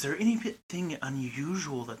 is there anything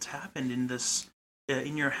unusual that's happened in this,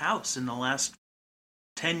 in your house in the last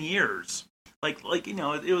 10 years?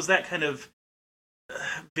 It was that kind of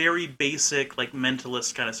very basic,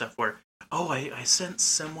 mentalist kind of stuff where, oh, I sense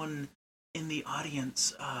someone in the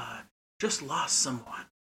audience just lost someone.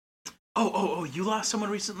 Oh, you lost someone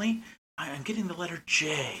recently? I'm getting the letter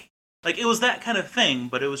J. It was that kind of thing,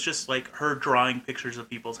 but it was just her drawing pictures of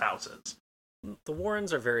people's houses. The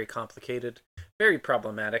Warrens are very complicated, very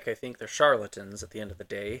problematic. I think they're charlatans at the end of the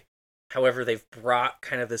day. However, they've brought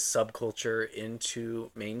kind of this subculture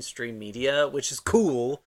into mainstream media, which is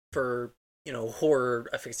cool for, horror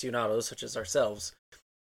aficionados such as ourselves.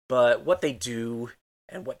 But what they do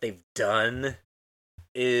and what they've done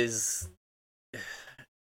is,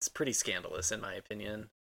 it's pretty scandalous in my opinion.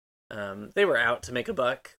 They were out to make a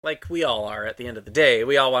buck, like we all are at the end of the day.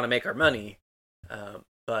 We all want to make our money,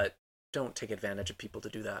 but don't take advantage of people to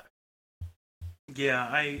do that. Yeah,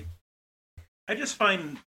 I just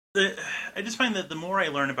find that the more I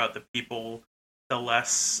learn about the people, the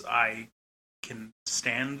less I can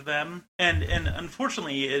stand them, and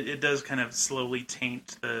unfortunately, it does kind of slowly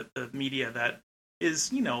taint the media that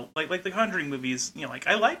is, like the Conjuring movies.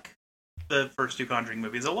 I like the first two Conjuring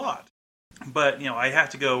movies a lot, but I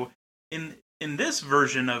have to go in this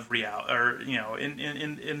version of reality, or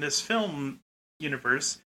in this film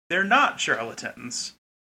universe, they're not charlatans,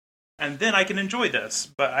 and then I can enjoy this.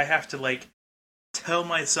 But I have to tell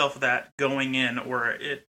myself that going in, or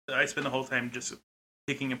I spend the whole time just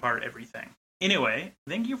picking apart everything. Anyway,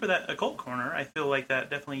 thank you for that occult corner. I feel like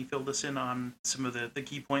that definitely filled us in on some of the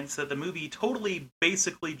key points that the movie totally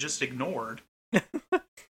basically just ignored.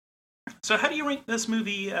 So how do you rank this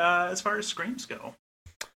movie as far as screams go?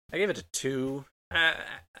 I gave it a 2.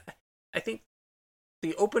 I think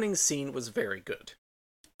the opening scene was very good.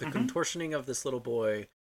 The contortioning of this little boy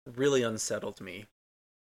really unsettled me.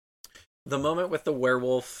 The moment with the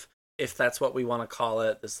werewolf, if that's what we want to call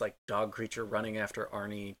it, this like dog creature running after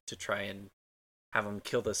Arnie to try and have him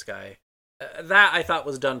kill this guy, that I thought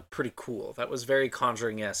was done pretty cool. That was very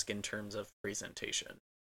Conjuring-esque in terms of presentation.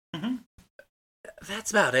 Mm-hmm. That's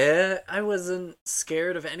about it. I wasn't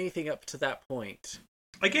scared of anything up to that point.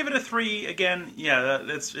 I gave it a 3. Again, yeah,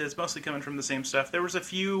 it's mostly coming from the same stuff. There was a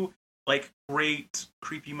few like great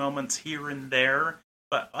creepy moments here and there,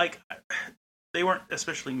 but like they weren't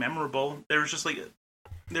especially memorable. There was just like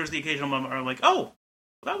there's the occasional moment where I'm like, oh,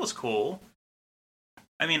 that was cool.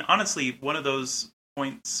 I mean, honestly, one of those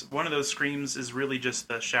screams is really just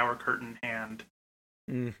the shower curtain hand.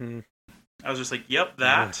 Mm-hmm. I was just like, yep,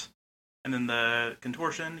 that. Mm. And then the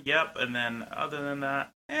contortion, yep. And then other than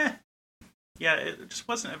that, yeah, it just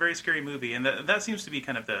wasn't a very scary movie. And that seems to be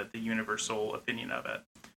kind of the universal opinion of it.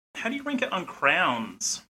 How do you rank it on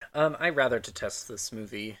crowns? I rather detest this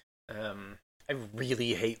movie. I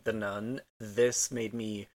really hate The Nun. This made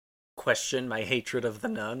me question my hatred of The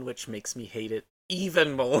Nun, which makes me hate it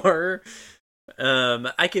even more.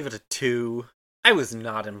 I give it a 2. I was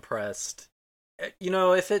not impressed. You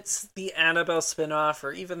know, if it's the Annabelle spinoff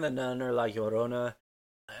or even The Nun or La Llorona,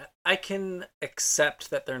 I can accept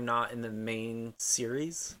that they're not in the main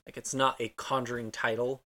series. Like, it's not a Conjuring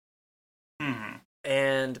title. Mm-hmm.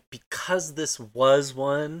 And because this was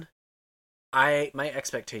one, my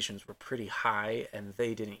expectations were pretty high, and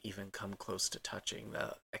they didn't even come close to touching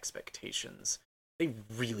the expectations. They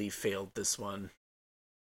really failed this one.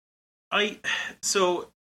 So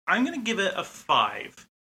I'm going to give it a 5.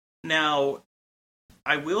 Now,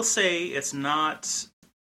 I will say it's not,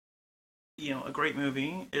 a great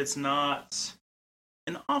movie. It's not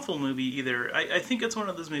an awful movie either. I think it's one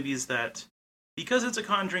of those movies that, because it's a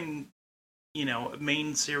Conjuring,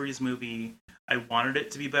 main series movie, I wanted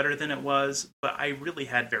it to be better than it was, but I really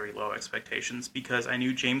had very low expectations because I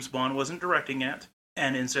knew James Wan wasn't directing it,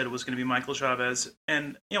 and instead it was going to be Michael Chavez.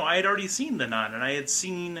 And, I had already seen The Nun, and I had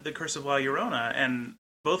seen The Curse of La Llorona, and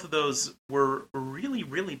both of those were really,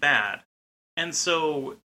 really bad. And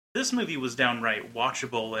so this movie was downright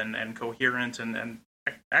watchable and coherent and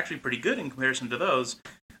actually pretty good in comparison to those.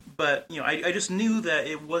 But, I just knew that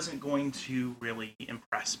it wasn't going to really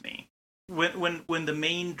impress me. When the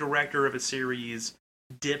main director of a series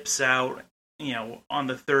dips out, on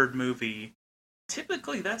the third movie,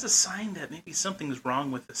 typically that's a sign that maybe something's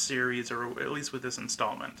wrong with the series, or at least with this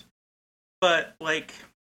installment. But,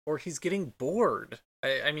 or he's getting bored.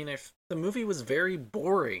 I mean, if the movie was very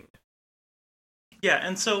boring. Yeah,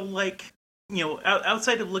 and so,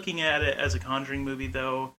 outside of looking at it as a Conjuring movie,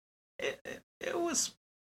 though, it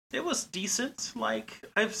was decent.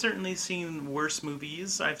 I've certainly seen worse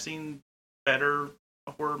movies. I've seen better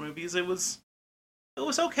horror movies. It was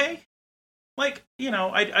okay.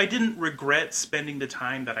 I didn't regret spending the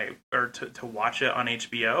time to watch it on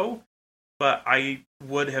HBO, but I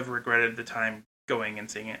would have regretted the time going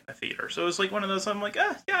and seeing it in a theater. So it was one of those, I'm like,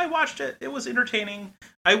 yeah, I watched it. It was entertaining.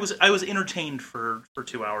 I was entertained for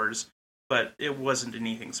 2 hours, but it wasn't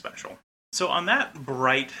anything special. So on that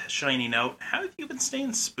bright, shiny note, how have you been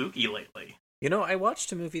staying spooky lately? I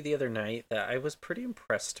watched a movie the other night that I was pretty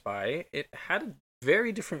impressed by. It had a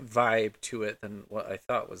very different vibe to it than what I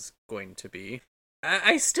thought was going to be.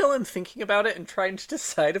 I still am thinking about it and trying to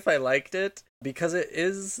decide if I liked it, because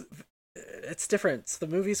it's different. The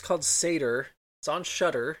movie's called Satyr. It's on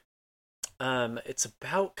Shudder. It's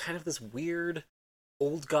about kind of this weird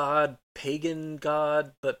old god, pagan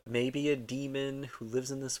god, but maybe a demon who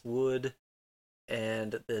lives in this wood.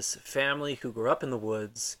 And this family who grew up in the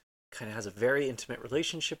woods kind of has a very intimate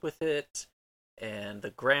relationship with it. And the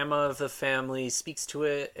grandma of the family speaks to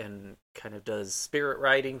it and kind of does spirit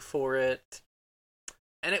writing for it.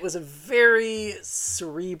 And it was a very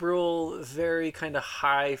cerebral, very kind of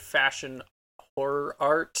high fashion horror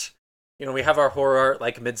art. We have our horror art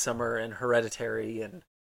like Midsommar and Hereditary and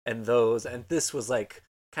those, and this was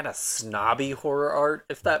kind of snobby horror art,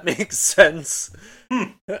 if that makes sense.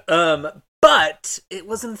 But it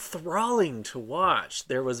was enthralling to watch.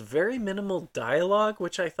 There was very minimal dialogue,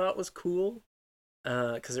 which I thought was cool,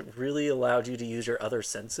 because it really allowed you to use your other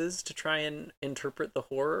senses to try and interpret the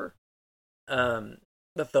horror.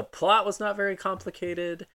 But the plot was not very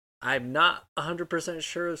complicated. I'm not 100%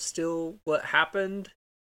 sure of still what happened,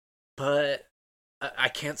 but I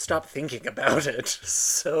can't stop thinking about it.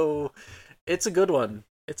 So it's a good one.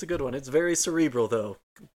 It's very cerebral, though.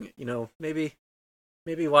 Maybe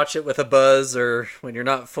watch it with a buzz or when you're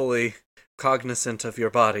not fully cognizant of your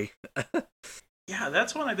body. Yeah,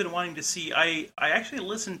 that's one I've been wanting to see. I actually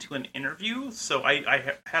listened to an interview, so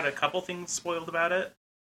I had a couple things spoiled about it.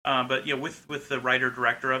 But yeah, with the writer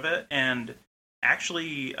director of it, and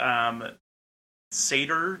actually,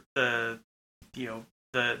 Satyr, the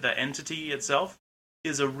entity itself,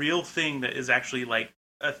 is a real thing that is actually like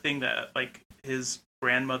a thing that like his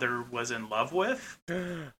grandmother was in love with.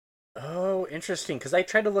 Oh, interesting. Because I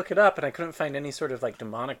tried to look it up and I couldn't find any sort of like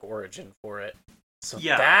demonic origin for it. So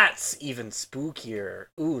Yeah. that's even spookier.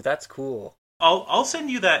 Ooh, that's cool. I'll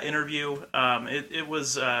send you that interview. It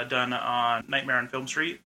was done on Nightmare on Film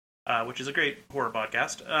Street, which is a great horror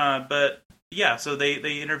podcast. But yeah, so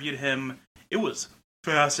they interviewed him. It was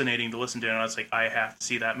fascinating to listen to, and I was like, I have to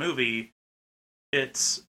see that movie.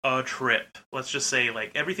 It's a trip. Let's just say,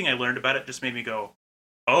 like, everything I learned about it just made me go,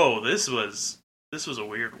 oh, this was a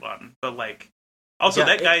weird one. But like, also,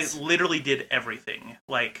 that guy literally did everything.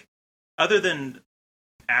 Like, other than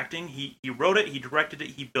acting, he wrote it, he directed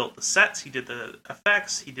it, he built the sets, he did the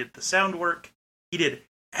effects, he did the sound work, he did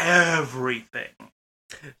everything.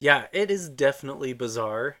 Yeah, it is definitely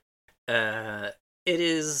bizarre. It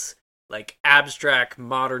is like abstract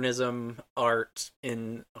modernism art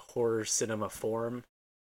in horror cinema form.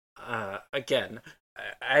 Again,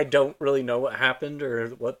 I don't really know what happened or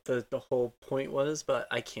what the whole point was, but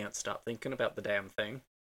I can't stop thinking about the damn thing.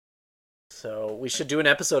 So we should do an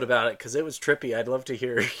episode about it because it was trippy. I'd love to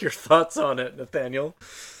hear your thoughts on it, Nathaniel.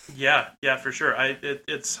 Yeah, for sure.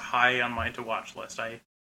 It's high on my to watch list. I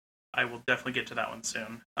will definitely get to that one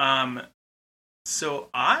soon. So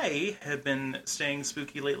I have been staying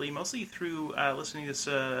spooky lately, mostly through listening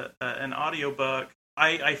to an audiobook.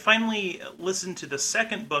 I finally listened to the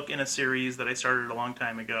second book in a series that I started a long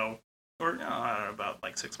time ago, or no, I don't know, about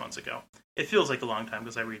like 6 months ago. It feels like a long time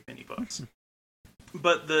because I read mini books.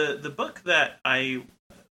 But the book that I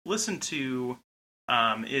listened to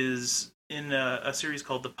is in a series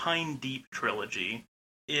called the Pine Deep Trilogy.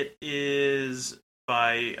 It is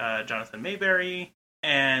by Jonathan Mayberry,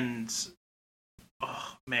 and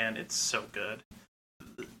oh man, it's so good.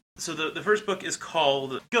 So the first book is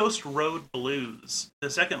called Ghost Road Blues. The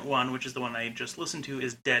second one, which is the one I just listened to,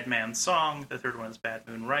 is Dead Man's Song. The third one is Bad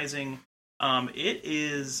Moon Rising. It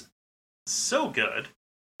is so good.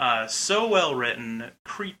 So well written,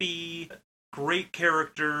 creepy, great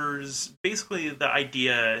characters. Basically, the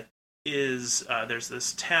idea is there's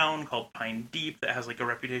this town called Pine Deep that has like a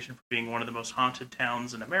reputation for being one of the most haunted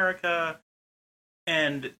towns in America.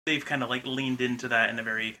 And they've kind of like leaned into that in a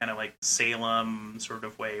very kind of like Salem sort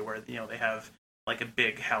of way where, you know, they have like a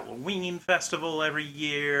big Halloween festival every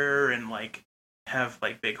year and like have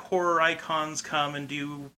like big horror icons come and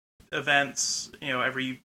do events, you know,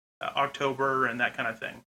 every October and that kind of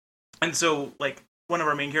thing. And so, like, one of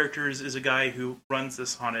our main characters is a guy who runs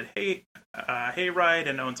this haunted hayride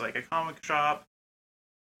and owns, like, a comic shop.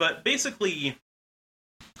 But basically,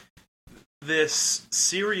 this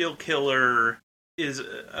serial killer is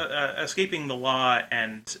escaping the law,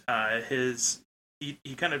 and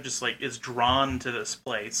he kind of just, like, is drawn to this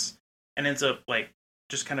place and ends up, like,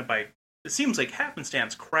 just kind of by, it seems like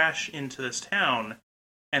happenstance, crash into this town.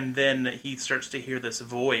 And then he starts to hear this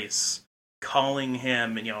voice calling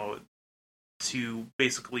him, you know, to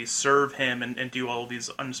basically serve him and do all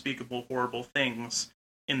these unspeakable, horrible things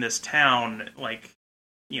in this town, like,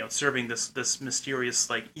 you know, serving this mysterious,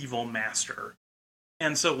 like, evil master.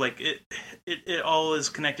 And so, like, it all is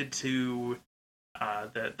connected to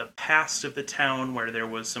the past of the town, where there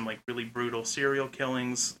was some, like, really brutal serial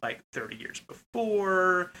killings, like, 30 years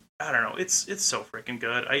before. I don't know, it's so freaking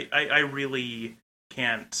good. I really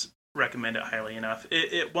can't recommend it highly enough.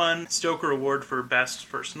 It won Stoker Award for Best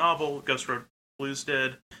First Novel. Ghost Road Blues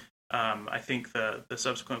did. I think the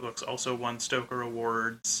subsequent books also won Stoker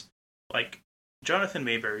Awards. Like, Jonathan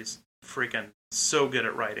Mayberry's freaking so good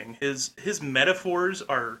at writing. His metaphors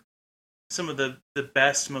are some of the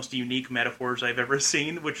best, most unique metaphors I've ever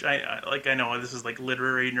seen, which I know this is like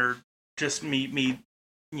literary nerd, just me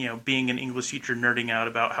you know, being an English teacher nerding out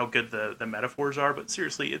about how good the metaphors are, but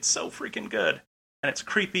seriously, it's so freaking good. And it's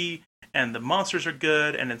creepy, and the monsters are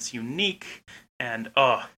good, and it's unique, and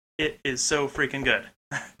it is so freaking good.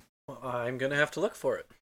 Well, I'm gonna have to look for it.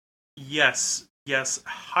 Yes,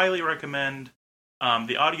 highly recommend.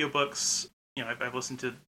 The audiobooks, you know, I've listened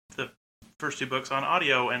to the first two books on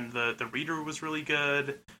audio, and the reader was really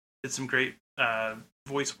good. Did some great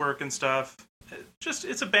voice work and stuff.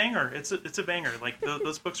 It's a banger. It's a banger. Like,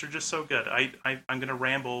 those books are just so good. I'm gonna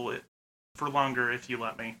ramble it for longer if you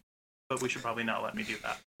let me, but we should probably not let me do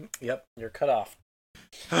that. Yep, you're cut off.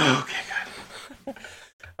 Okay, good.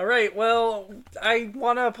 All right, well, I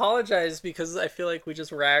want to apologize because I feel like we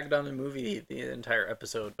just ragged on a movie the entire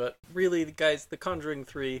episode, but really, guys, The Conjuring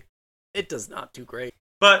 3, it does not do great.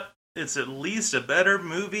 But it's at least a better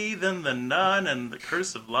movie than The Nun and The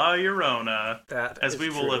Curse of La Llorona, as we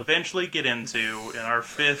will eventually get into in our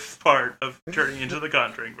 5th part of Journey into the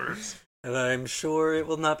Conjuring verse. And I'm sure it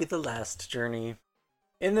will not be the last journey.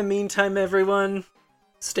 In the meantime, everyone,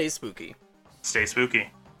 stay spooky. Stay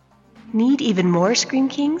spooky. Need even more Scream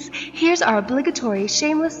Kings? Here's our obligatory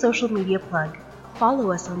shameless social media plug.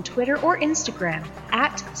 Follow us on Twitter or Instagram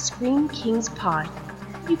at Scream Kings Pod.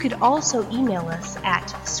 You could also email us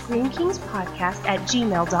at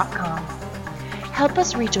screamkingspodcast@gmail.com. Help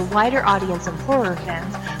us reach a wider audience of horror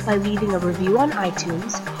fans by leaving a review on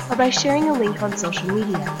iTunes or by sharing a link on social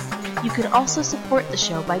media. You can also support the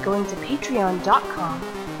show by going to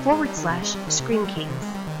patreon.com/Scream Kings.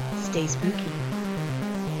 Stay spooky.